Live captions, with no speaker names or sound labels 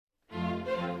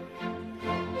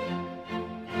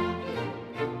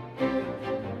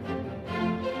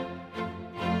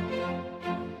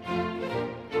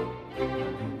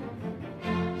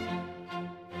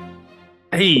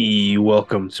Hey,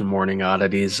 welcome to Morning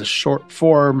Oddities, a short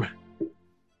form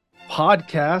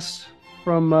podcast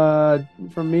from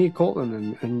me,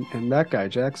 Colton, and that guy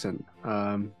Jackson.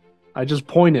 I just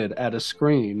pointed at a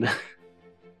screen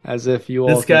as if you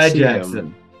all This can guy see him.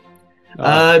 Jackson. Uh,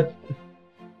 Uh,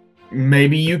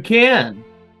 Maybe you can.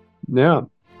 yeah,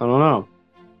 I don't know.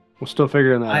 We're still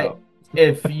figuring that I out.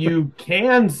 If you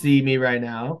can see me right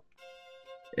now,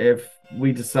 if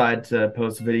we decide to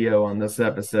post video on this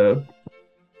episode,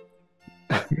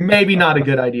 maybe not a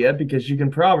good idea because you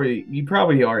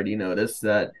probably already noticed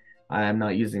that I am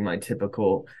not using my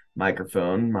typical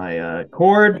microphone. My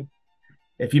cord,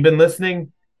 if you've been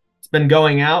listening, it's been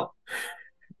going out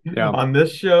Yeah, on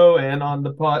this show and on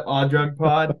the Odd Drunk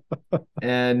Pod,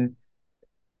 and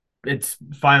it's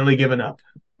finally given up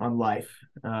on life.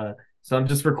 So I'm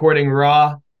just recording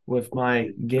raw with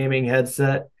my gaming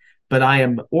headset, but I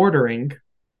am ordering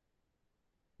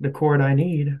the cord I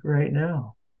need right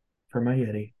now for my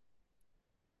Yeti.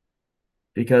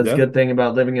 Because yeah. good thing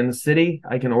about living in the city,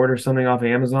 I can order something off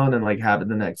Amazon and like have it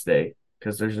the next day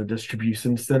because there's a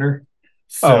distribution center.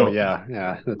 Oh So yeah,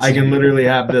 yeah. I That's. can literally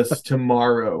have this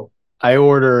tomorrow. I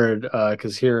ordered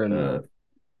because here in Uh,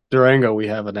 Durango we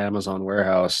have an Amazon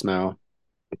warehouse now,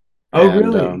 oh, and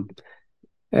really? um,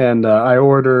 and I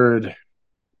ordered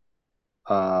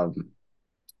um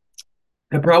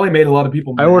It probably made a lot of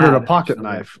people I ordered a mad for pocket some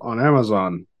knife reason. on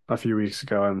Amazon a few weeks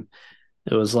ago, and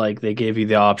it was like they gave you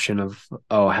the option of,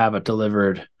 have it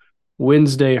delivered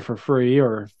Wednesday for free,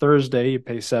 or Thursday you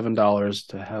pay $7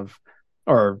 to have,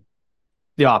 or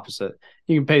the opposite.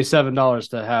 You can pay $7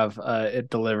 to have it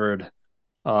delivered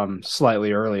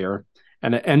slightly earlier,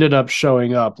 and it ended up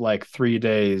showing up like 3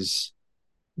 days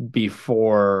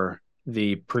before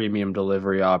the premium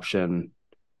delivery option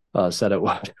said it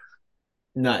would.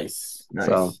 Nice,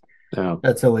 So nice. yeah,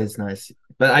 That's always nice.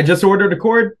 But I just ordered a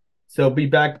cord, so be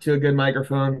back to a good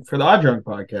microphone for the Odd Drunk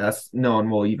podcast. No one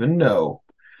will even know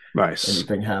nice.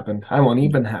 anything happened. I won't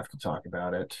even have to talk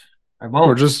about it. I We're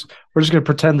won't. just we're just gonna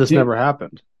pretend this Dude, never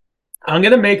happened. I'm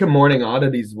gonna make a morning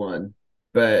oddities one,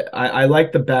 but I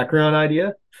like the background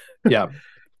idea Yeah,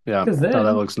 yeah. because Oh, that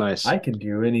then looks nice. I can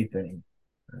do anything.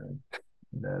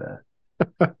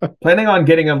 Planning on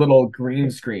getting a little green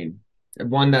screen,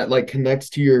 one that like connects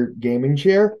to your gaming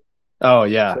chair Oh so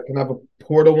yeah. I can have a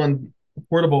portable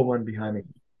one behind me.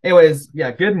 Anyways,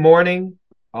 yeah, good morning,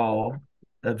 all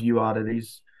of you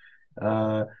oddities.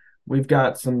 Uh, we've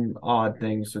got some odd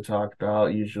things to talk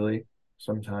about usually,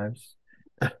 sometimes.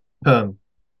 Um,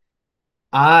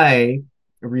 I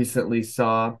recently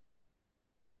saw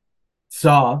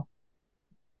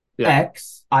Yeah.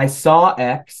 X. I saw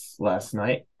X last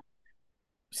night.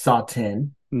 Saw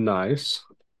 10. Nice.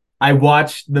 I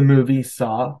watched the movie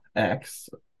Saw X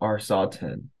or Saw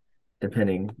 10,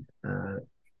 depending. Uh,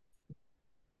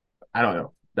 I don't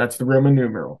know. That's the Roman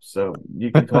numeral, so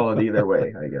you can call it either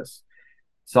way, I guess.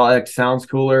 Saw X sounds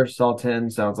cooler. Saw 10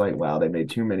 sounds like, wow, they made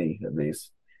too many of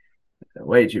these.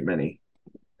 Way too many.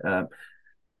 Uh,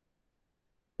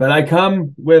 but I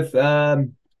come with as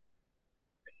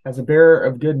a bearer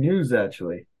of good news,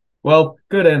 actually. Well,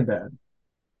 good and bad.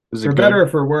 Is For it better good?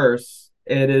 or for worse,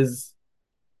 it is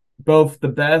both the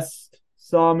best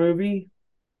Saw movie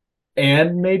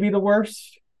and maybe the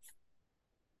worst.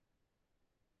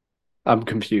 I'm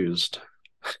confused.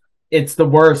 It's the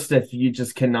worst if you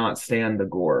just cannot stand the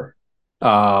gore.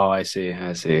 Oh, I see.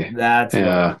 I see. That's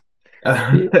why.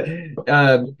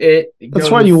 Yeah. It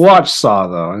That's why you goes. watch Saw,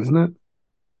 though, isn't it?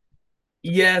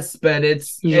 Yes, but and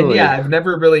yeah, Usually. I've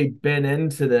never really been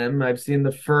into them. I've seen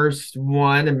the first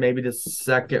one and maybe the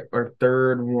second or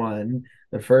third one.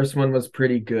 The first one was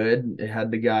pretty good. It had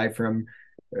the guy from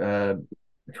uh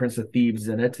Prince of Thieves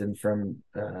in it and from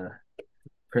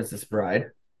Princess Bride.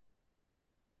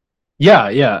 Yeah,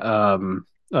 yeah.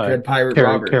 Dread Pirate Carrie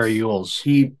Roberts. Yules.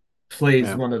 He plays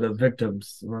Yeah. one of the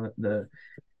victims, one of the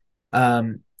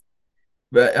um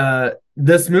but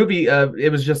this movie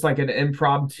it was just like an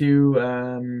impromptu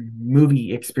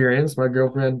movie experience. My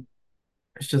girlfriend,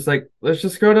 it's just like, let's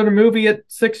just go to the movie at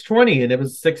 6:20, and it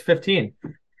was 6:15.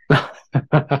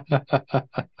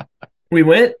 We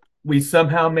went. We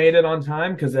somehow made it on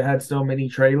time because it had so many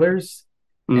trailers,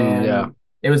 Yeah. and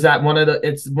it was at one of the.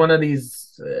 It's one of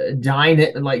these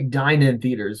dine-in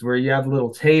theaters where you have a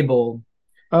little table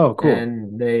Oh, cool.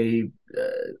 and they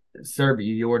serve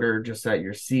you. You order just at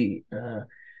your seat.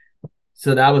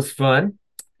 So that was fun,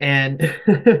 and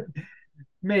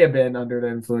may have been under the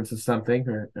influence of something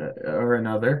or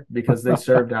another because they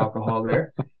served alcohol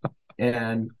there.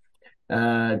 And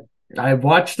uh, I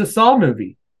watched the Saw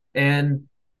movie, and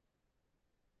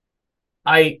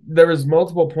I there was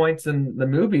multiple points in the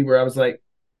movie where I was like,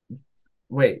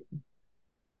 wait,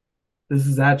 this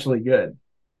is actually good.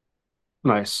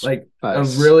 Nice. Like a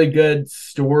Nice. really good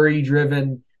story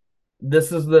driven.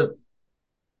 This is the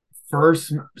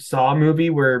first Saw movie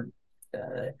where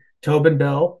Tobin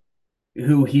Bell,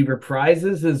 who he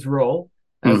reprises his role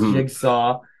as Hmm.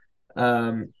 Jigsaw,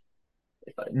 um,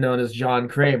 known as John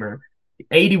Kramer,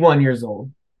 81 years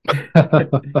old.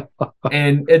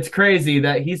 And it's crazy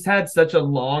that he's had such a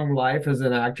long life as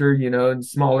an actor, in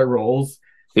smaller roles,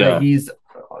 that Yeah. he's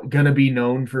going to be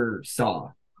known for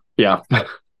Saw. Yeah.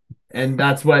 And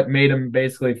that's what made him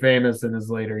basically famous in his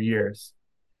later years.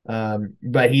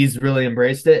 But he's really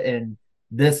embraced it. And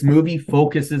this movie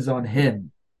focuses on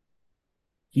him.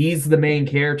 He's the main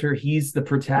character, he's the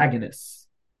protagonist.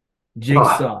 Oh,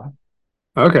 Jigsaw.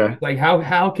 okay. Like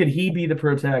how could he be the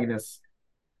protagonist?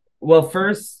 Well,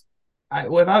 first,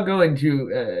 without going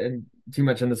too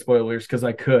much into spoilers, because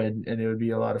I could, and it would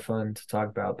be a lot of fun to talk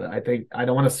about. But I think I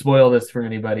don't want to spoil this for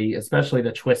anybody, especially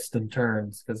the twists and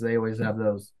turns, because they always have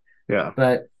those. Yeah.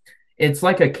 But it's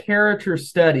like a character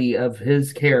study of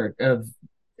his character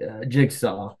of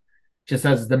Jigsaw, just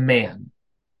as the man.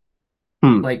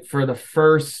 Hmm. Like for the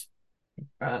first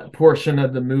portion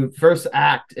of the movie, first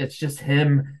act, it's just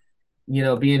him,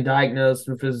 being diagnosed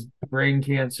with his brain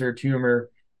cancer tumor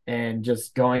and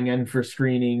just going in for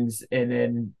screenings. And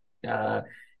then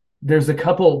there's a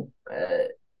couple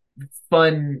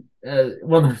fun,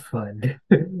 well, not fun,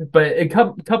 but a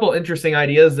couple interesting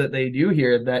ideas that they do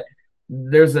here. That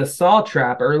there's a saw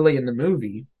trap early in the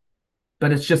movie,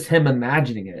 but it's just him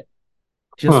imagining it.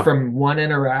 Just Huh. from one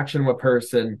interaction with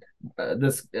person,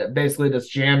 this basically this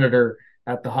janitor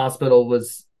at the hospital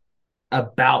was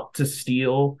about to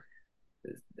steal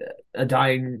a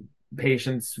dying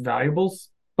patient's valuables,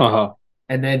 Uh-huh.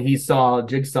 and then he saw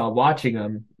Jigsaw watching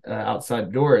him outside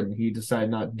the door, and he decided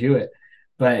not to do it.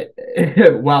 But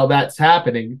while that's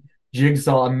happening,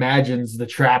 Jigsaw imagines the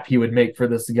trap he would make for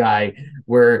this guy,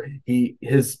 where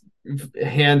his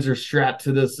hands are strapped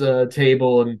to this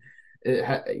table, and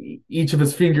each of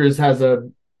his fingers has a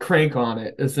crank on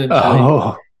it, essentially,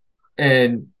 Oh.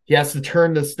 and he has to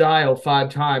turn this dial 5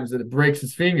 times, and it breaks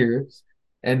his fingers.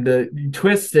 And the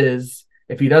twist is,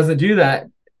 if he doesn't do that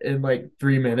in like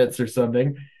 3 minutes or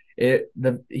something,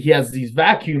 he has these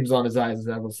vacuums on his eyes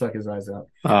that will suck his eyes out.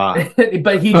 Ah.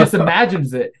 But he just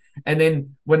imagines it, and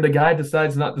then when the guy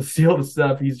decides not to steal the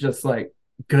stuff, he's just like,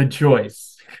 "Good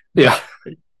choice." Yeah.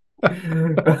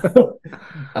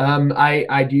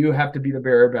 I do have to be the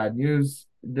bearer of bad news.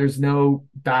 There's no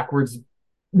backwards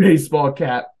baseball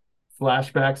cap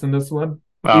flashbacks in this one,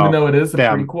 even Oh, though it is a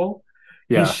damn. prequel.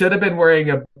 He Yeah. should have been wearing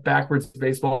a backwards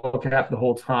baseball cap the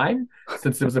whole time,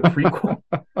 since it was a prequel,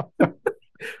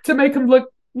 to make him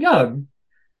look young.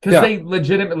 Because Yeah. they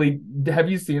legitimately, have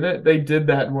you seen it? They did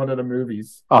that in one of the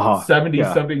movies. Uh-huh. 70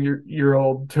 Yeah. something year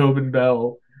old Tobin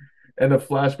Bell and a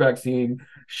flashback scene,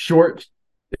 short,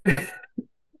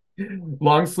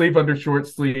 long sleeve under short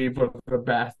sleeve with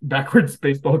a backwards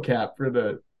baseball cap for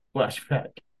the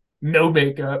flashback. No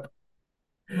makeup,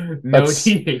 no That's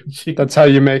de-aging. that's how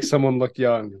you make someone look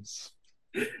young.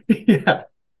 Yeah.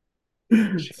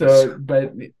 Jeez. So,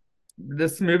 but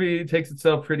this movie takes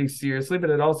itself pretty seriously, but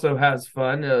it also has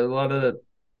fun. A lot of the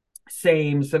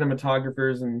same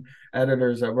cinematographers and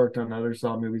editors that worked on other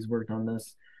Saw movies worked on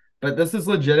this. But this is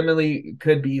legitimately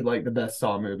could be like the best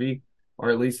Saw movie, or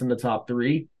at least in the top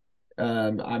three.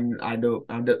 I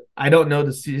don't know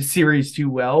the series too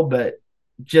well, but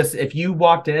just if you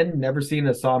walked in never seen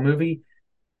a Saw movie,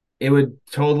 it would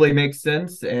totally make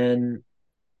sense, and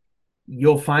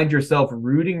you'll find yourself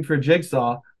rooting for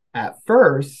Jigsaw at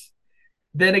first.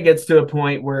 Then it gets to a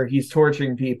point where he's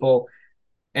torturing people,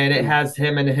 and it has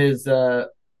him and his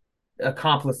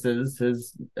accomplices,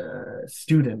 his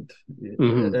student,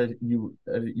 Mm-hmm.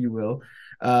 you will.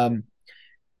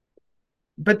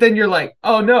 But then you're like,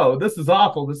 oh no, this is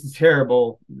awful. This is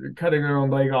terrible. They're cutting their own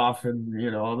leg off,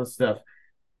 and all this stuff.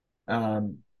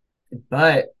 Um,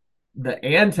 but the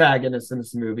antagonist in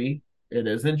this movie, it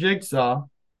isn't Jigsaw.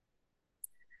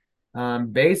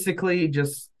 Basically,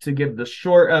 just to give the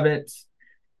short of it,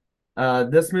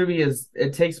 this movie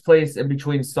it takes place in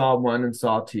between Saw 1 and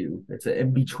Saw 2. It's an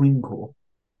in between cool,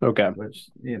 Okay. which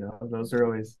those are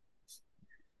always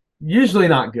usually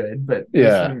not good, but this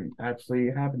Yeah. one actually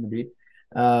happened to be.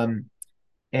 Um,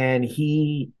 and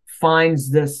he finds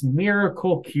this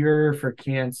miracle cure for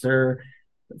cancer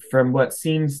from what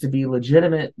seems to be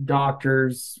legitimate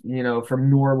doctors, from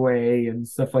Norway and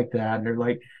stuff like that. And they're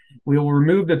like, we will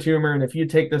remove the tumor, and if you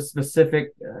take this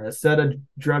specific set of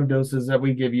drug doses that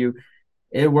we give you,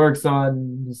 it works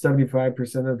on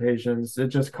 75% of patients. It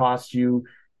just costs you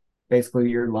basically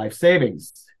your life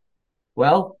savings.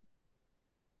 Well,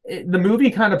 the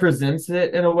movie kind of presents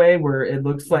it in a way where it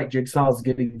looks like Jigsaw's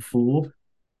getting fooled,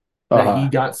 that he Uh-huh.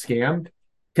 got scammed,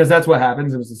 because that's what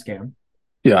happens. It was a scam.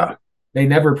 Yeah. They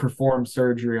never performed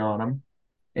surgery on him,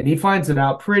 and he finds it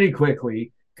out pretty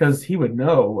quickly because he would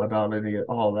know about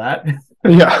all that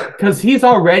Yeah. because he's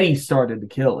already started the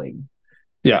killing.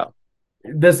 Yeah.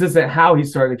 This isn't how he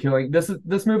started killing.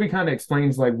 This movie kind of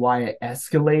explains like why it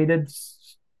escalated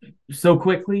so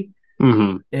quickly.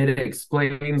 Hmm. It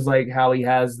explains like how he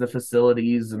has the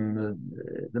facilities and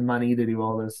the money to do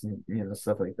all this and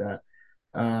stuff like that.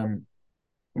 Um,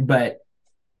 but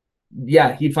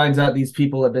yeah, he finds out these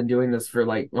people have been doing this for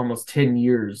like almost 10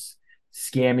 years,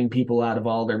 scamming people out of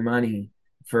all their money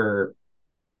for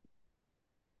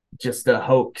just a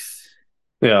hoax,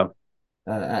 Yeah.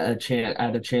 at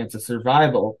a chance of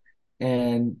survival.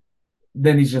 And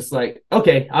then he's just like,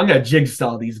 okay, I'm gonna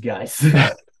jigsaw these guys.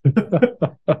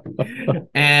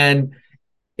 And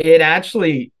it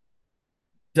actually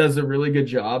does a really good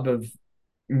job of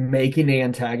making the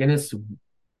antagonist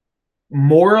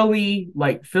morally,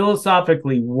 like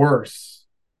philosophically worse.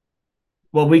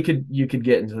 Well, you could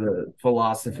get into the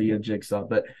philosophy of Jigsaw,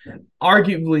 but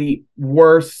arguably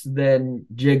worse than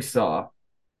Jigsaw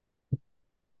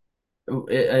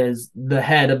is the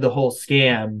head of the whole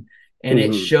scam. And it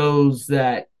Hmm. shows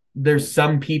that there's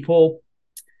some people,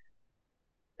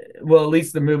 well, at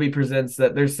least the movie presents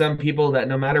that there's some people that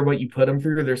no matter what you put them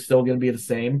through, they're still going to be the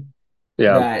same.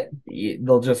 Yeah. That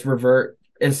they'll just revert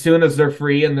as soon as they're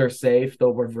free and they're safe,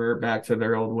 they'll revert back to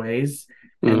their old ways.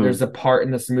 And Hmm. there's a part in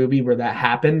this movie where that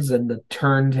happens and the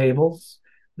tables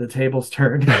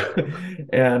turn.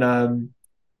 And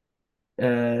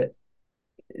uh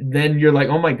then you're like,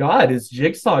 oh my god, is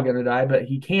Jigsaw gonna die? But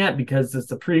he can't because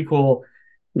it's a prequel.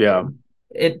 Yeah.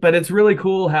 But it's really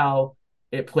cool how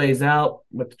it plays out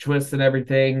with the twists and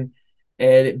everything.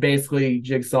 And it basically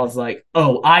Jigsaw's like,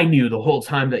 oh, I knew the whole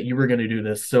time that you were going to do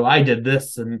this, so I did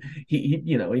this, and he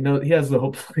has the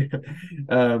whole plan.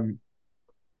 um,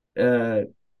 uh,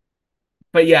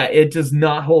 but yeah, it does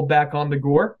not hold back on the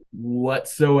gore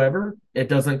whatsoever. It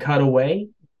doesn't cut away,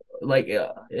 like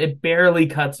it barely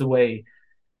cuts away,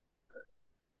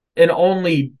 and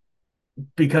only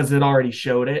because it already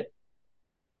showed it.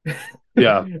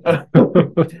 Yeah.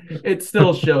 It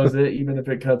still shows it, even if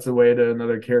it cuts away to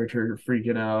another character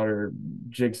freaking out or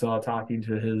Jigsaw talking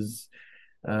to his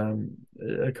Like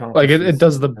it accomplices.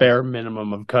 does the bare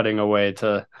minimum of cutting away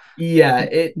to Yeah,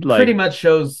 it pretty like, much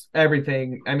shows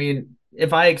everything. I mean,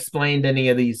 if I explained any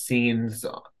of these scenes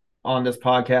on this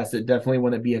podcast, it definitely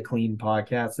wouldn't be a clean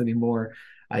podcast anymore.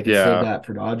 I could save yeah. that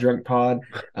for the Odd Drunk Pod.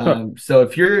 So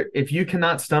if you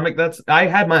cannot stomach that's I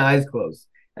had my eyes closed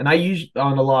and I usually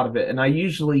on a lot of it, and I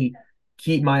usually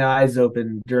keep my eyes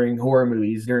open during horror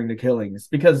movies during the killings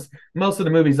because most of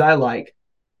the movies I like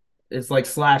is like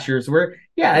slashers where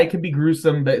yeah it can be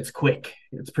gruesome but it's quick.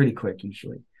 It's pretty quick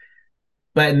usually.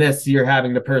 But in this, you're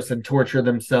having the person torture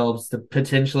themselves to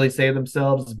potentially save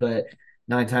themselves, but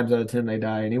 9 times out of 10, they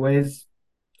die anyways.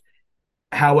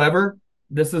 However,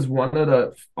 this is one of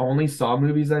the only Saw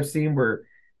movies I've seen where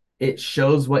it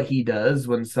shows what he does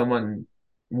when someone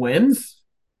wins,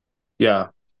 Yeah.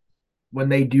 when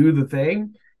they do the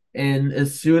thing. And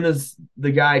as soon as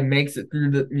the guy makes it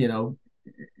through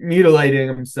mutilating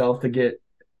himself to get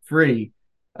free,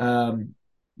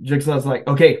 Jigsaw's like,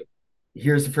 okay,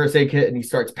 here's the first aid kit, and he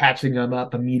starts patching them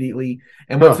up immediately.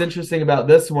 And what's Huh. interesting about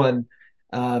this one,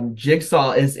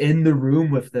 Jigsaw is in the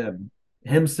room with them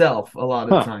himself a lot of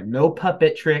the Huh. time. No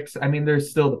puppet tricks. I mean,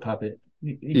 there's still the puppet.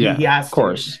 He Yeah. Of has to.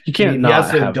 course. You I can't mean, he has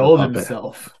not to have the indulge puppet.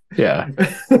 himself. Yeah.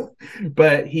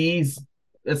 But he's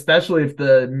especially if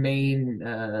the main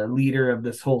leader of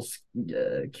this whole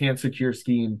cancer cure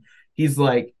scheme, he's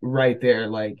like right there,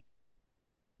 like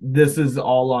this is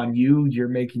all on you. You're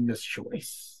making this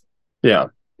choice, Yeah.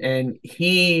 and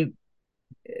he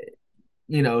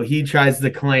tries to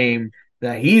claim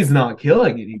that he's not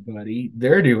killing anybody.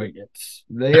 They're doing it.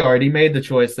 They already made the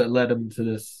choice that led them to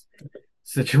this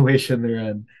situation they're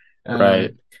in.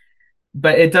 Right.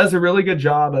 But it does a really good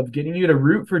job of getting you to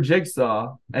root for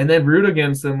Jigsaw and then root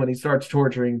against him when he starts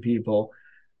torturing people,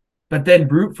 but then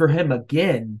root for him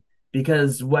again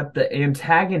because what the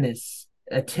antagonist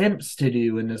attempts to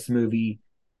do in this movie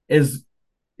is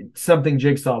something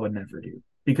Jigsaw would never do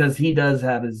because he does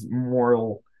have his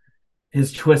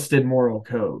twisted moral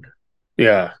code.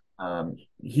 Yeah.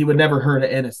 He would never hurt an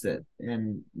innocent,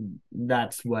 and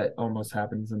that's what almost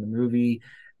happens in the movie.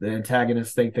 The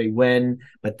antagonists think they win,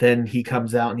 but then he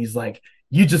comes out and he's like,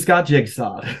 "You just got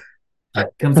jigsawed."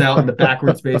 Comes out in the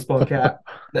backwards baseball cap.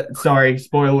 Sorry,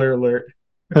 spoiler alert.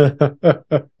 I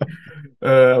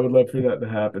would love for that to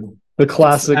happen.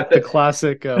 the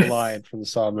classic line from the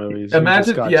Saw movies. You just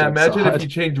Imagine, got yeah, imagine if jigsawed. you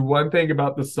change one thing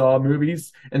about the Saw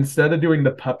movies, instead of doing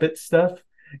the puppet stuff,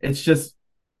 it's just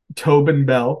Tobin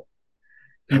Bell.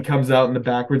 He comes out in the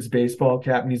backwards baseball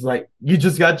cap and he's like, "You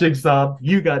just got jigsaw.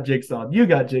 You got jigsaw. You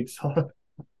got jigsaw."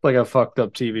 Like a fucked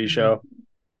up TV show,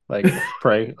 like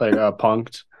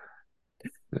Punked.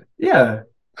 Yeah.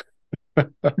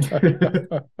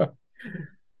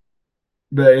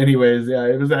 But anyways, yeah,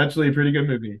 it was actually a pretty good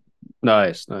movie.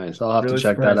 Nice, nice. I'll have to Really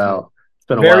check that surprised me. out. It's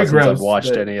been a while Very since I've gross, watched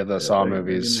but any of the Saw very good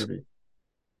movies. movie.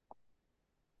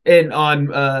 And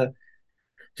on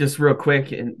just real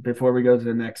quick, and before we go to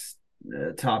the next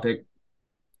topic,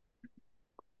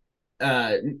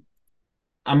 I'm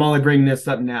only bringing this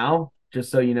up now,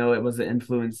 just so you know, it wasn't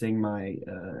influencing my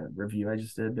review I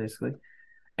just did. Basically,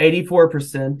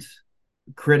 84%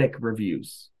 critic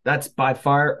reviews. That's by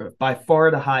far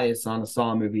the highest on a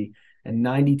Saw movie, and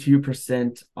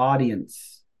 92%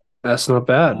 audience. That's not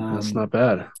bad. That's not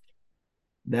bad.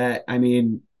 That, I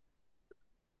mean,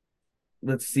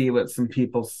 let's see what some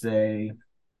people say.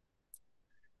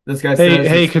 This guy says,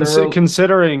 Hey, it's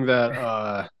considering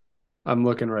that I'm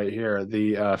looking right here,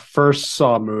 the first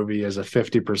Saw movie is a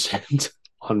 50%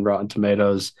 on Rotten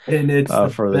Tomatoes, and it's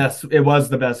the best. It was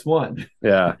the best one.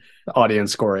 Yeah,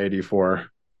 audience score 84.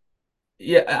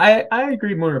 Yeah, I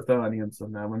agree more with the audience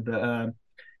on that one. But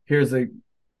here's a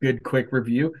good quick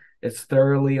review. It's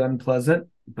thoroughly unpleasant,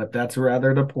 but that's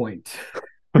rather the point.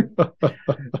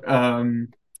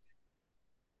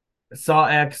 Saw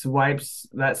X wipes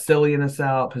that silliness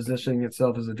out, positioning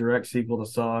itself as a direct sequel to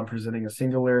Saw and presenting a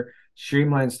singular,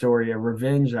 streamlined story of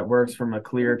revenge that works from a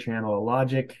clear channel of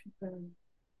logic.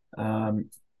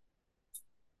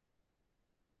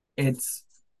 It's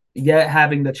yet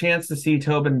having the chance to see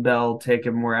Tobin Bell take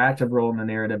a more active role in the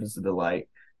narrative is a delight,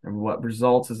 and what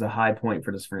results is a high point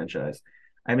for this franchise.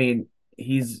 I mean,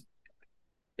 he's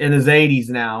in his 80s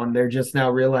now, and they're just now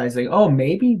realizing, oh,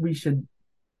 maybe we should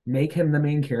make him the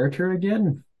main character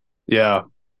again. Yeah.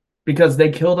 Because they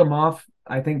killed him off,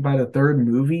 I think, by the third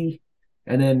movie,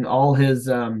 and then all his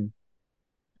what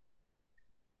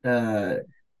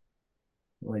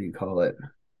do you call it?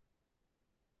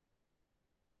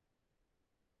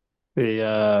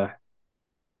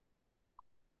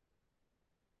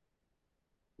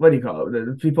 What do you call it?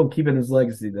 The people keeping his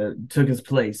legacy that took his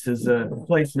place, his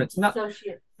replacements, not his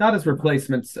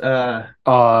replacements.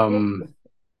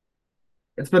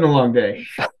 It's been a long day.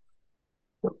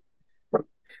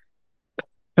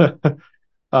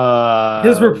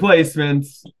 His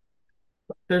replacements.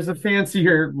 There's a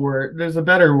fancier word. There's a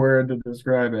better word to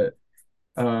describe it.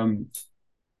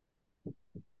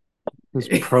 His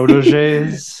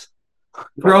proteges.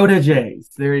 Proteges.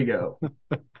 There you go.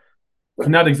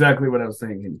 Not exactly what I was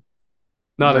thinking.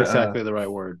 Not exactly the right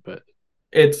word, but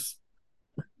it's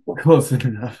close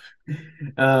enough.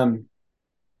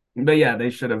 But yeah,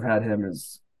 they should have had him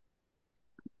as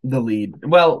the lead.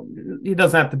 Well, he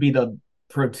doesn't have to be the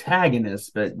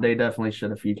protagonist, but they definitely should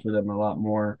have featured him a lot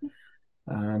more.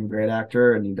 Great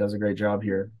actor, and he does a great job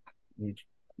here. He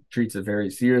treats it very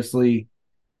seriously.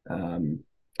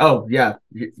 Oh yeah,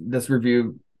 this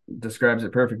review describes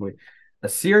it perfectly. A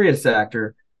serious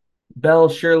actor, Bell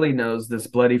surely knows this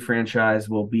bloody franchise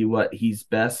will be what he's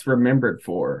best remembered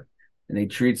for, and he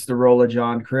treats the role of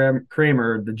John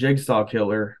Kramer, the Jigsaw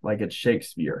Killer, like it's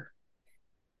Shakespeare.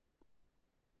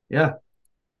 Yeah.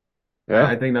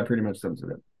 I think that pretty much sums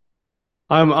it up.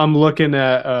 I'm looking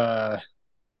at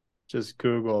just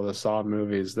Google the Saw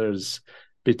movies. There's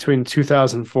between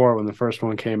 2004 when the first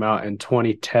one came out and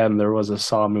 2010 there was a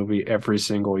Saw movie every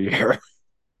single year.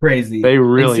 Crazy. They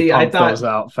really pumped those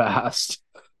out fast.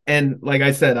 And like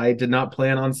I said, I did not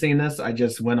plan on seeing this. I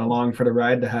just went along for the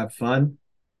ride to have fun,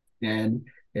 and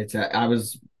I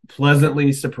was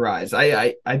pleasantly surprised.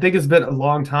 I think it's been a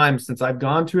long time since I've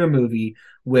gone to a movie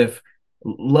with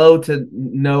low to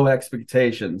no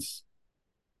expectations,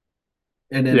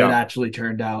 and then it actually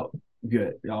turned out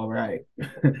good. All right.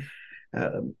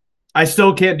 I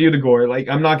still can't do the gore. Like,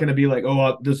 I'm not going to be like,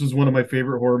 oh, this is one of my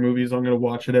favorite horror movies. I'm going to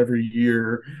watch it every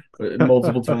year,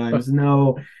 multiple times.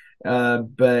 No.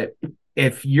 But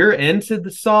if you're into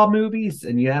the Saw movies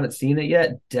and you haven't seen it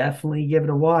yet, definitely give it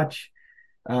a watch.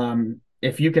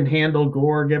 If you can handle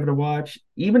gore, give it a watch.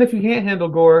 Even if you can't handle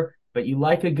gore, but you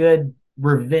like a good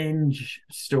revenge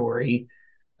story,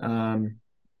 I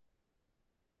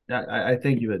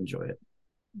think you would enjoy it.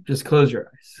 Just close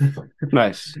your eyes.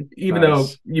 Nice. Even though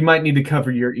you might need to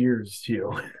cover your ears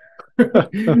too.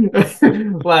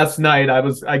 Last night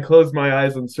I closed my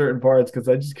eyes on certain parts because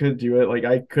I just couldn't do it. Like,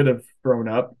 I could have thrown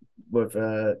up with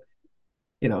the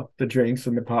drinks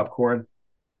and the popcorn.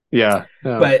 Yeah.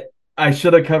 But I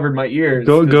should have covered my ears.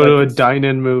 Go 'cause to a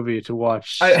dine-in movie to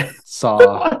watch I Saw.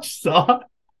 watch Saw.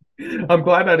 I'm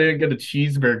glad I didn't get a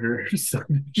cheeseburger or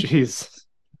something. Jeez.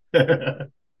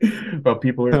 While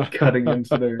people are cutting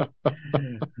into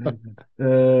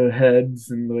their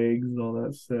heads and legs and all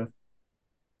that stuff.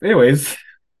 Anyways,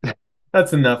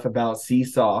 that's enough about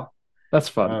Seesaw. That's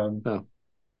fun.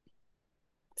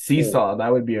 Seesaw,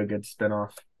 that would be a good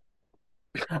spinoff.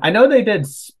 I know they did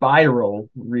Spiral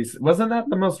recent. Wasn't that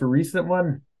the most recent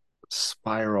one?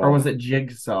 Spiral. Or was it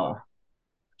Jigsaw?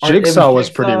 Jigsaw was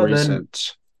pretty Jigsaw,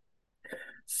 recent.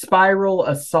 Spiral,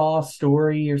 a Saw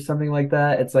story or something like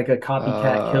that. It's like a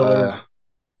copycat killer.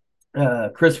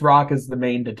 Chris Rock is the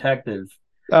main detective.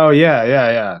 Oh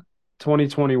yeah.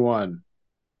 2021.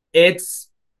 It's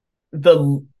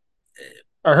the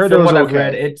I heard from it was what okay.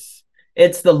 I've read,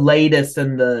 it's the latest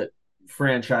in the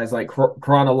franchise. Like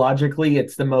chronologically,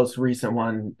 it's the most recent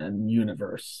one in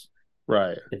universe.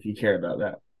 Right. If you care about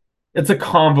that, it's a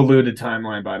convoluted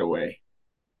timeline, by the way.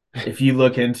 If you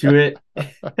look into it,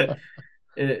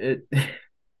 it a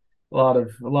lot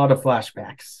of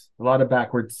flashbacks, a lot of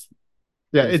backwards.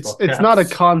 Yeah, it's not a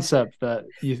concept that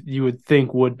you would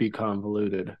think would be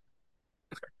convoluted.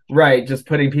 Right, just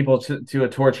putting people to a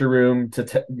torture room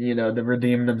to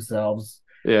redeem themselves.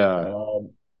 Yeah.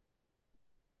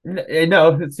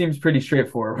 No, it seems pretty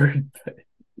straightforward. But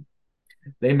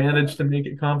they managed to make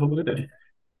it convoluted.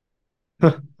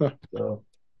 So,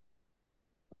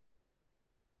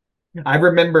 I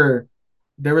remember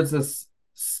there was this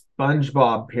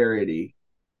SpongeBob parody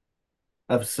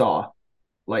of Saw,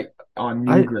 like on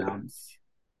Newgrounds.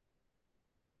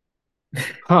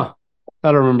 Huh.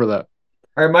 I don't remember that.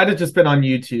 Or it might have just been on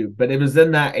YouTube, but it was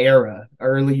in that era,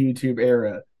 early YouTube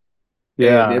era.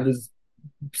 Yeah. And it was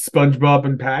SpongeBob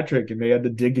and Patrick, and they had to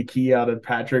dig a key out of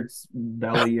Patrick's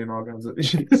belly and all kinds of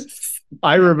things.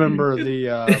 I remember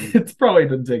it's probably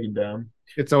been taken down.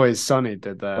 It's Always Sunny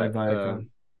did that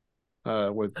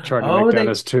with Charlie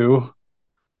McDennis too.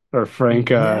 Or Frank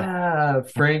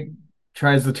Frank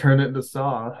tries to turn it into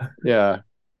Saw. Yeah.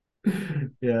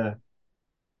 Yeah.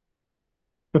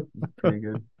 Pretty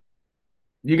good.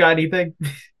 You got anything?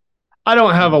 I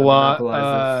don't have a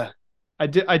lot.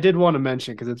 I did want to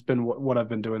mention, because it's been what I've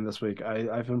been doing this week.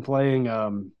 I've been playing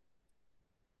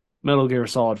Metal Gear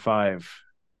Solid 5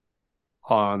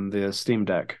 on the Steam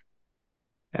Deck,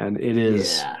 and it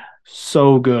is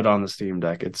so good on the Steam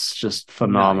Deck. It's just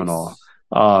phenomenal.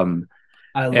 Nice.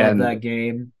 I love that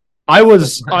game. I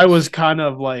was kind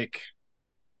of like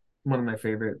one of my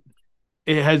favorite.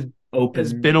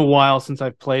 It's been a while since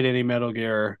I've played any Metal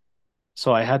Gear,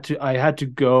 so I had to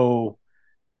go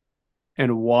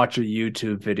and watch a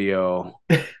YouTube video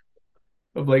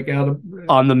of like how to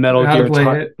on the Metal Gear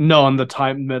the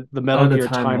Metal Gear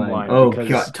timeline. Oh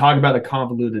God, talk about a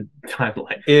convoluted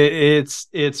timeline.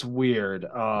 It's weird.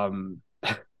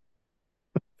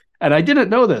 And I didn't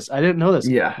know this.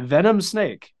 Yeah. Venom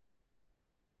Snake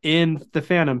in the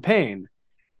Phantom Pain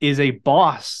is a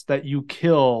boss that you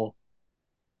kill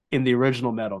in the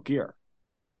original Metal Gear.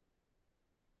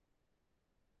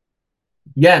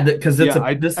 Yeah, because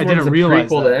I didn't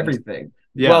realize prequel to everything.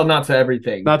 Yeah. Well, not to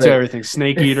everything. Not to everything.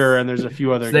 Snake Eater, and there's a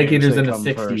few other Snake games Eater's in the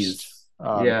 60s.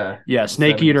 Yeah,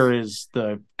 Snake 70s. Eater is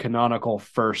the canonical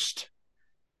first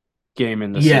game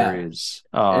in the series.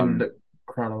 In the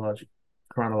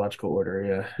chronological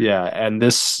order, Yeah, and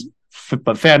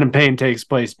but Phantom Pain takes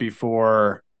place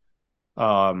before,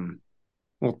 kind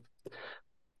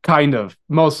of,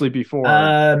 mostly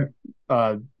before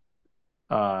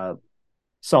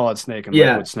Solid Snake and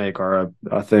Liquid Snake are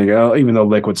a thing, even though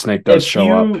Liquid Snake does show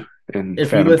up in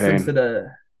Phantom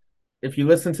Pain. If you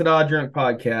listen to the Odd Drunk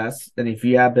podcast, and if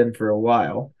you have been for a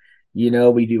while,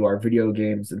 we do our video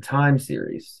games and time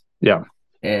series. Yeah.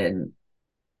 And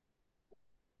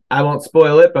I won't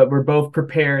spoil it, but we're both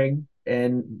preparing.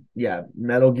 And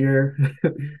Metal Gear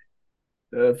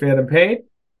Phantom Pain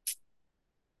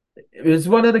is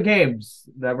one of the games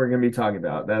that we're going to be talking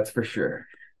about. That's for sure.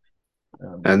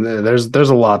 And there's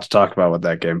a lot to talk about with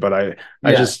that game, but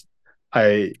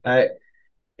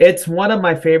it's one of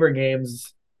my favorite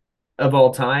games of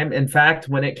all time. In fact,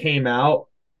 when it came out,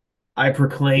 I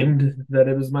proclaimed that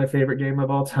it was my favorite game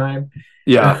of all time.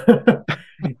 Yeah.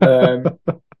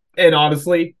 And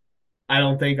honestly, I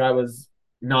don't think I was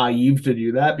naive to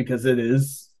do that, because it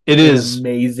is an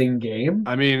amazing game.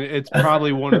 I mean, it's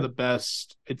probably one of the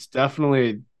best. It's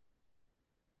definitely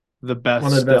the best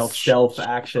one of the stealth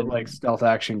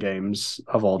action games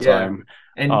of all time.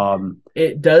 And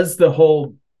it does the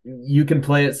whole you can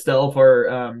play it stealth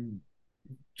or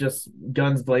just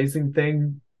guns blazing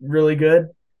thing really good.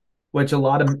 which a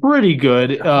lot of Pretty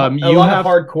good. a lot of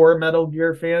hardcore Metal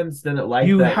Gear fans didn't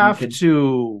like you that you have could.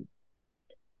 to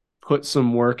put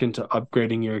some work into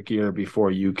upgrading your gear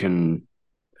before you can.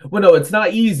 Well, no, it's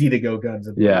not easy to go guns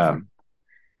a Yeah, blazing,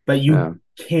 but yeah, you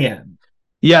can.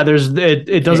 yeah. There's it. You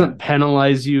It doesn't can.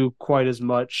 penalize you quite as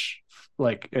much,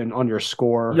 like on your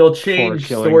score You'll for change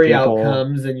killing story people.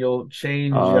 outcomes, and you'll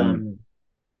change. Um.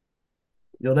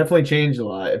 You'll definitely change a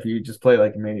lot if you just play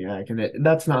like a maniac, and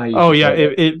that's not how you Oh should yeah.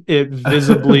 play It it.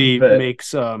 visibly But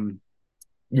makes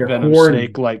your Venom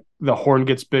Snake, horn, like the horn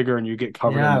gets bigger and you get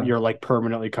covered in. yeah, You're like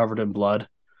permanently covered in blood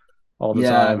all the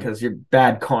yeah, time. because you're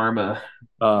bad karma,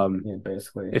 Um. yeah,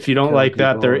 basically If you don't killing like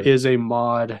that, there people. is a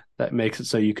mod that makes it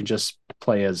so you can just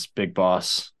play as Big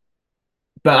Boss.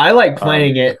 But I like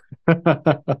playing Um, it.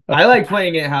 I like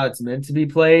playing it how it's meant to be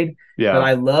played. But yeah,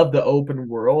 I love the open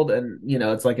world, and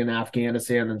it's like in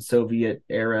Afghanistan and Soviet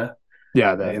era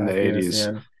yeah, of in the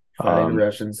 80s. Afghanistan fighting the Um,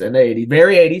 Russians in the 80s.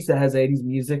 Very 80s. It has 80s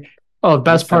music oh, the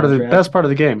on the best soundtrack. part of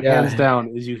the game, hands Yeah.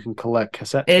 down, is you can collect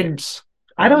cassette And tapes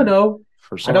I don't know.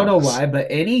 for I don't know songs. why, but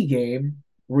any game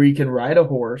where you can ride a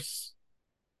horse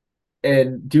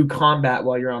and do combat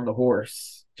while you're on the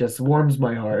horse just warms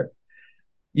my heart.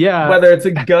 Yeah, Whether it's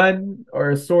a gun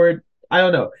or a sword, I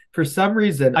don't know. For some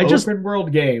reason, I just open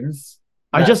world games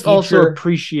I that just also feature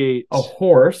a appreciate.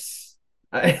 horse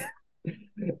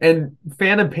and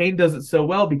Phantom Pain does it so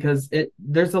well because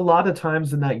there's a lot of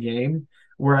times in that game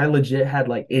where I legit had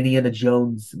like Indiana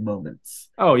Jones moments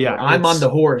Oh where yeah, I'm on the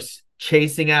horse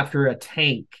chasing after a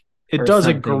tank it or does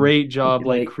a something. great job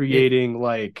like Like it creating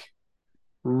like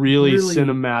really really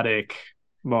cinematic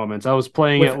moments. I was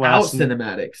playing it without last.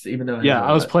 cinematics, even though it has Yeah, a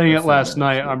I was lot playing of it last cinematics.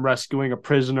 night. I'm rescuing a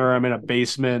prisoner. I'm in a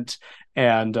basement,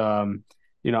 and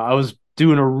I was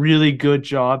doing a really good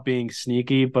job being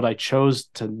sneaky, but I chose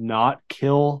to not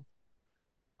kill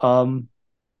um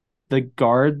the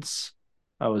guards.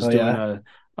 I was Oh doing yeah, a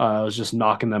I was just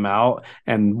knocking them out,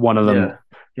 and one of them yeah,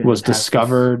 getting the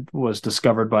passes. was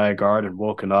discovered by a guard and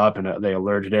woken up, and they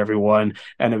alerted everyone,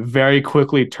 and it very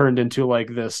quickly turned into like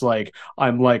this, like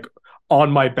I'm like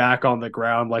on my back on the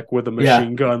ground, like with a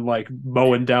Yeah, machine gun, like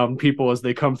mowing down people as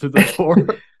they come through the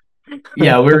door.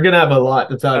 yeah, we're gonna have a lot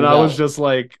to talk And I was about. just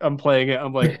like, I'm playing it.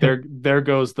 I'm like, there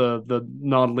goes the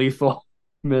non lethal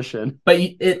mission. But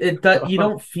you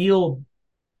don't feel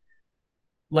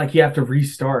like you have to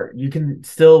restart. You can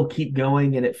still keep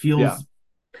going, and it Yeah, feels.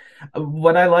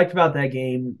 What I liked about that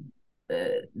game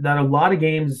that a lot of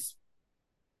games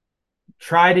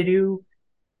try to do,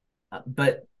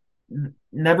 but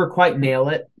never quite nail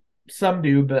it. Some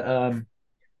do, but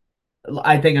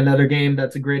I think another game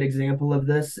that's a great example of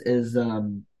this is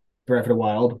Breath of the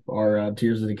Wild or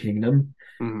Tears of the Kingdom.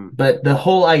 mm-hmm. But the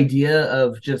whole idea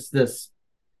of just this,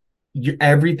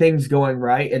 everything's going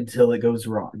right until it goes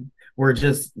wrong. We're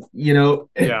just,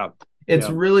 Yeah, it's yeah.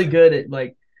 really good at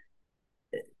like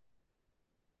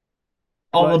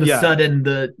all But of a yeah, sudden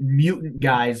the mutant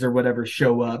guys or whatever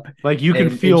show up like you can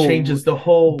and it feel. changes the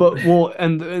whole. But well,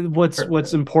 and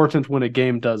what's important when a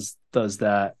game does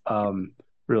that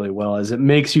really well is it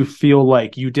makes you feel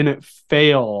like you didn't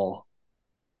fail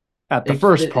at the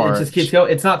first It just keeps part.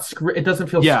 going. It's not script. It doesn't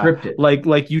feel Yeah, scripted. like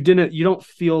you don't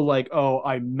feel like, oh,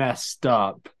 I messed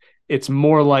up. It's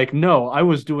more like, no, I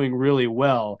was doing really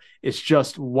well. It's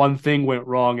just one thing went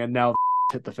wrong and now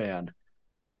hit the fan.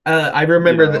 I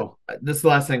You remember that know. this is the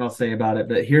last thing I'll say about it,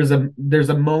 but there's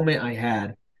a moment I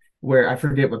had where I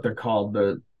forget what they're called.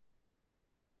 The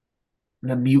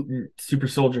mutant super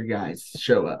soldier guys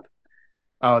show up.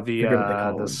 Oh, I forget what they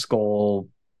call the them. skull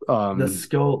The um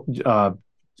uh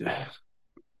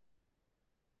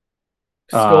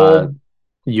skull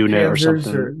unit or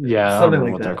panzers or something. Yeah, I don't something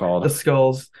remember like what they're that. The called.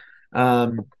 skulls.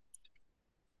 Um,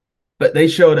 but they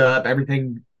showed up.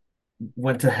 Everything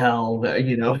went to hell.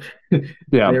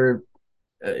 Yeah. They were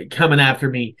coming after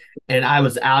me, and I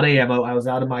was out of ammo. I was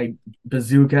out of my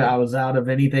bazooka. I was out of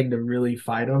anything to really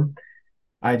fight them.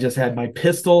 I just had my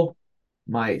pistol,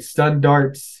 my stun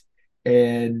darts,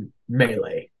 and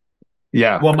melee.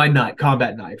 Yeah. Well, my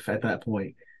combat knife at that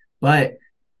point. But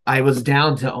I was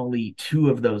down to only two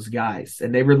of those guys,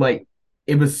 and they were like,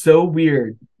 it was so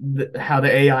weird how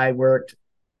the AI worked.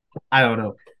 I don't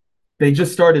know. They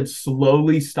just started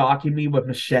slowly stalking me with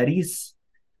machetes,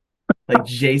 like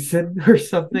Jason or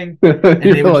something,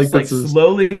 and they You're were like just like this is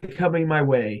slowly coming my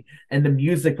way, and the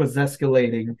music was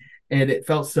escalating, and it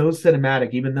felt so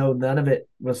cinematic, even though none of it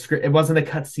was script. It wasn't a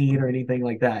cutscene or anything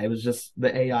like that. It was just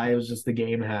the AI. It was just the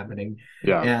game happening,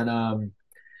 yeah. and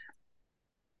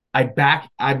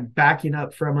I'm backing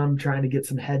up from them, trying to get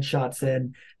some headshots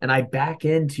in, and I back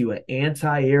into an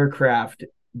anti-aircraft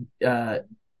uh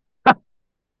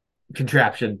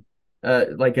contraption,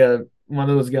 like a one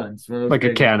of those guns, one of those Like a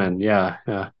big ones. cannon. Yeah.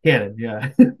 Yeah. Cannon, yeah.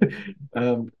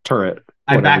 um, Turret,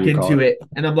 I whatever back you call into it. it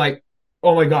and I'm like,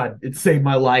 oh my God, it saved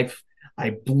my life.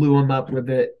 I blew him up with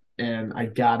it and I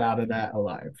got out of that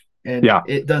alive. And Yeah.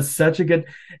 it does such a good,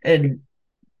 and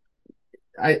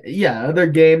other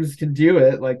games can do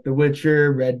it, like The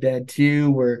Witcher, Red Dead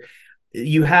 2, where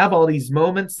you have all these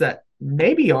moments that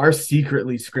maybe are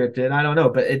secretly scripted. I don't know,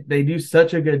 but they do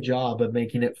such a good job of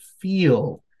making it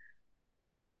feel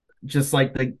just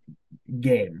like the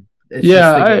game. It's just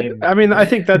Yeah, the game. I mean I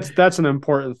think that's an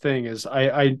important thing is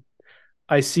I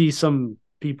see some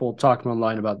people talking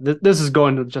online about this is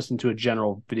going just into a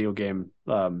general video game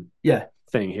Yeah,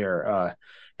 thing here.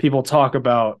 People talk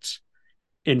about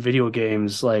in video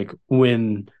games like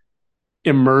when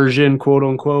immersion, quote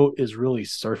unquote, is really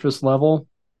surface level.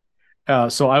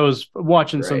 So I was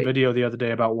watching some right. video the other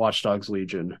day about Watch Dogs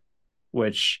Legion,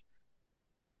 which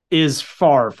is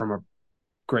far from a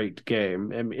great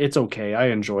game. I mean, it's okay. I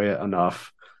enjoy it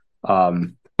enough.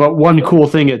 But one cool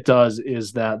thing it does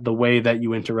is that the way that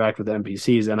you interact with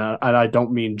NPCs, and I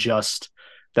don't mean just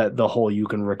that the whole you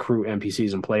can recruit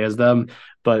NPCs and play as them,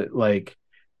 but like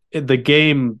the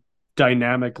game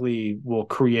dynamically will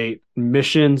create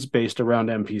missions based around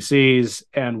NPCs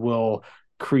and will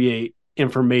create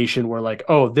information where like,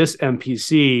 oh, this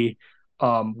NPC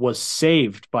was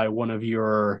saved by one of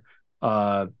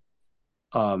uh,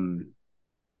 um,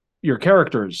 your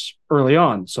characters early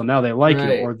on, so now they like you.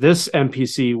 Right. Or this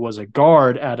NPC was a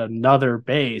guard at another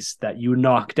base that you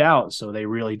knocked out, so they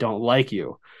really don't like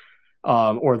you.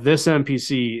 Or this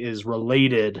NPC is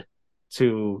related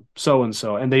to so and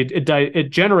so, and it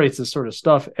generates this sort of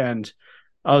stuff. And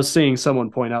I was seeing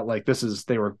someone point out like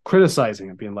they were criticizing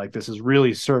it, being like this is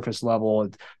really surface level.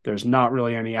 There's not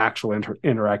really any actual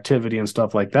interactivity and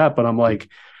stuff like that. But I'm like,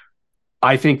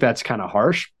 I think that's kind of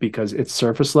harsh because it's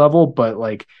surface level, but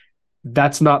like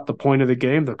that's not the point of the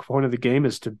game. The point of the game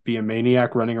is to be a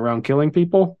maniac running around killing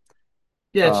people.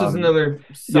 Yeah, it's just Um, another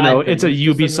side it's a thing.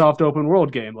 Just an Ubisoft open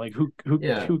world game. Like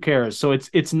yeah. who cares? So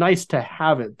it's nice to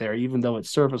have it there, even though it's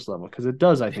surface level, because it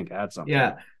does, I think, add something.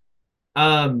 Yeah.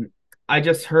 Um, I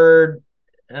just heard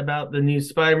about the new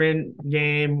Spider-Man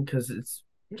game because it's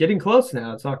getting close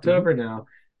now. It's Mm-hmm. October now.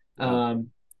 Yeah, Um,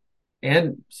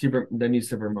 and the new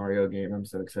Super Mario game. I'm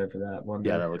so excited for that one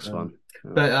yeah, day. that looks fun.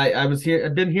 Yeah. But I was here.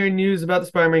 I've been hearing news about the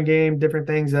Spider-Man game, different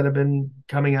things that have been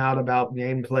coming out about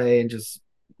gameplay and just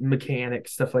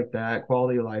mechanics, stuff like that,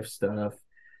 quality of life stuff.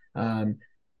 Um,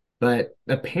 but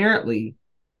apparently,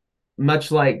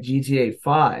 much like GTA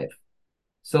 5,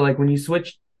 so like when you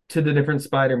switch to the different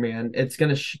Spider-Man, it's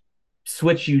gonna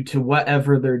switch you to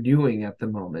whatever they're doing at the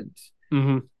moment.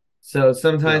 Mm-hmm. So Yeah.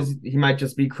 sometimes he might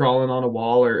just be crawling on a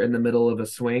wall or in the middle of a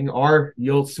swing, or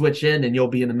you'll switch in and you'll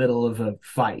be in the middle of a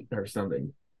fight or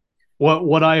something,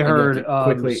 What I and you have heard, to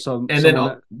quickly. And then,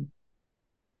 someone.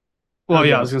 Well,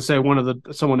 yeah, I was go. gonna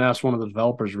say someone asked one of the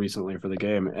developers recently for the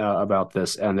game about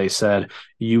this, and they said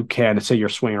you can say you're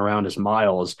swinging around as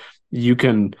Miles, you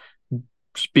can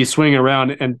be swinging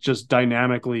around and just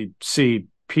dynamically see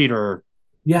Peter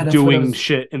Yeah, that's what doing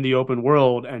shit in the open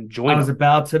world and I join was him.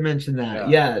 about to mention that.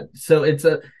 Yeah. Yeah, so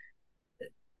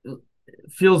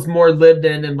feels more lived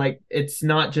in, and like it's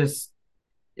not just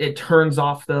it turns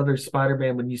off the other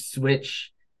Spider-Man when you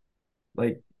switch.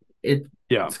 Like it,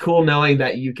 Yeah. it's cool knowing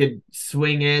that you could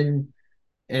swing in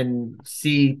and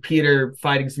see Peter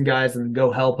fighting some guys and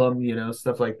go help them,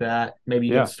 stuff like that. Maybe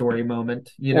you get a Yeah. story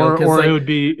moment, because Or like it'd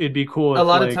be cool a if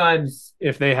lot of like times,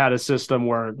 if they had a system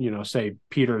where, say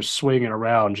Peter's swinging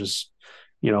around just,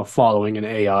 following an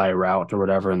AI route or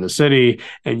whatever in the city,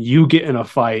 and you get in a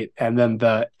fight, and then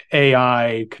the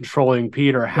AI controlling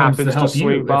Peter comes to happens to help swing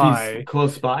you if he's by,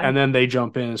 close by. and then they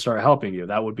jump in and start helping you.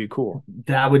 That would be cool.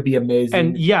 That would be And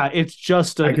amazing. yeah, it's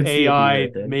just I an could see it being AI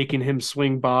that thing. making him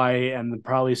swing by, and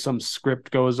probably some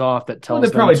script goes off that Well, tells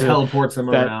it them probably to teleports them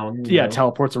that around. yeah,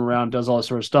 teleports him around, does all this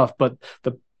sort of stuff. But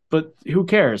who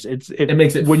cares? It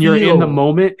makes it When you're in the feel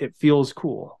moment, it feels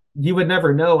cool. you would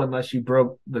never know unless you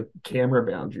broke the camera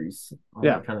boundaries on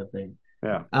Yeah, that kind of thing.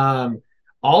 yeah,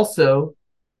 Also,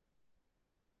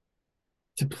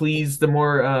 to please the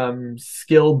more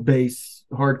skill based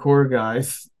hardcore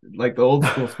guys, like the old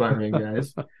school Spider-Man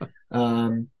guys,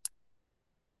 um,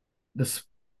 this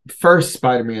first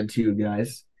Spider-Man 2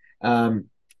 guys, um,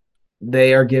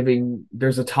 they are giving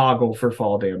there's a toggle for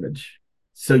fall damage.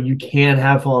 So you can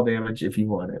have fall damage if you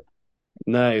want it.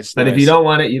 nice, But if you nice. don't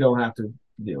want it, you don't have to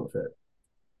deal with it.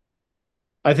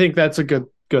 I think that's a good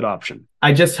option.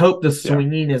 I just hope the Yeah,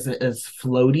 swinging isn't as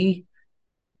floaty,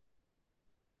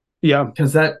 yeah,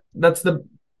 because that's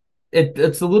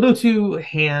it's a little too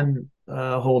hand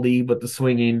holdy with the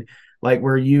swinging. like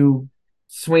where you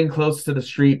swing close to the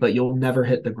street, but you'll never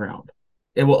hit the ground.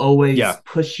 It will always Yeah.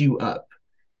 push you up.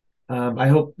 I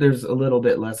hope there's a little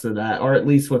bit less of that, or at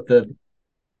least with the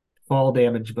fall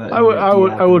damage button, I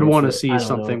would want to it. see I don't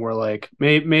something know. where like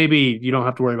maybe you don't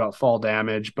have to worry about fall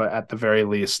damage, but at the very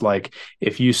least, like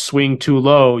if you swing too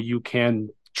low, you can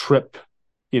trip.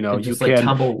 And You just like can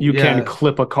tumble, you can yeah.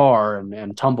 clip a car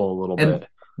and tumble a little And bit.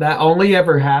 that only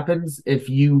ever happens if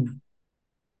you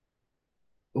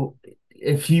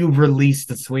release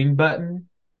the swing button.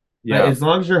 But Yeah. as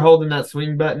long as you're holding that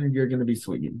swing button, you're going to be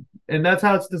swinging, and that's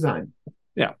how it's designed.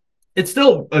 Yeah. It's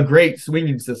still a great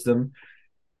swinging system,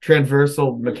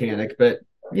 transversal mechanic, but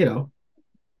you know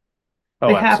they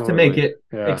Oh, have to make absolutely. it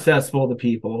Yeah. accessible to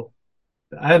people.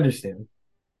 I understand.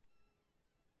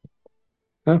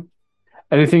 Huh.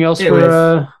 Anything else for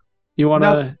Anyways, you want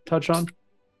nope, to touch on?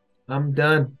 I'm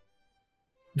done.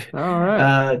 All right.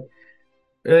 Uh,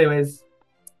 anyways,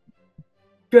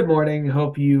 good morning.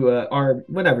 Hope you are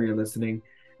whenever you're listening.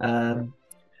 Um,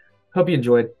 hope you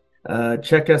enjoyed.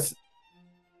 Check us.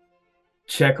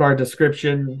 Check our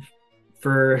description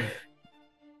for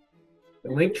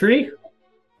the link tree.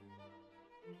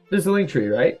 There's a link tree,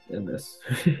 right? In this.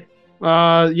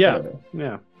 Yeah.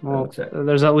 Yeah. I'll Well, check.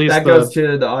 there's at least That goes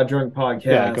to the Odd Drunk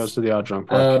yeah, it goes podcast. to the Odd Drunk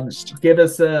podcast. Give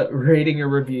us a rating or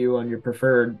review on your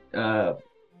preferred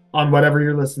on whatever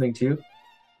you're listening to,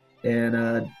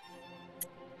 and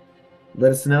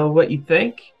let us know what you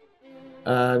think.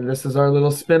 This is our little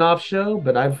spin-off show,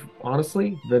 but I've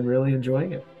honestly been really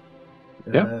enjoying it.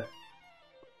 Yeah.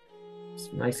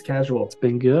 It's nice casual. It's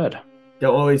been good.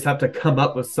 Don't always have to come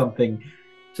up with something,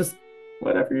 just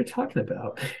whatever you're talking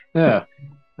about. Yeah.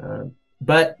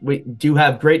 But we do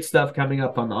have great stuff coming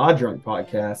up on the Odd Drunk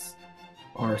podcast,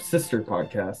 our sister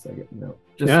podcast.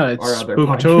 Just Yeah, it's our other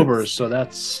Spooktober, podcasts. so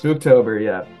that's Spooktober,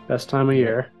 yeah. best time of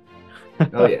year.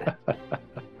 Oh yeah.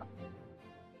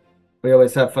 We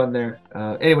always have fun there.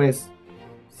 Anyways,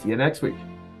 see you next week.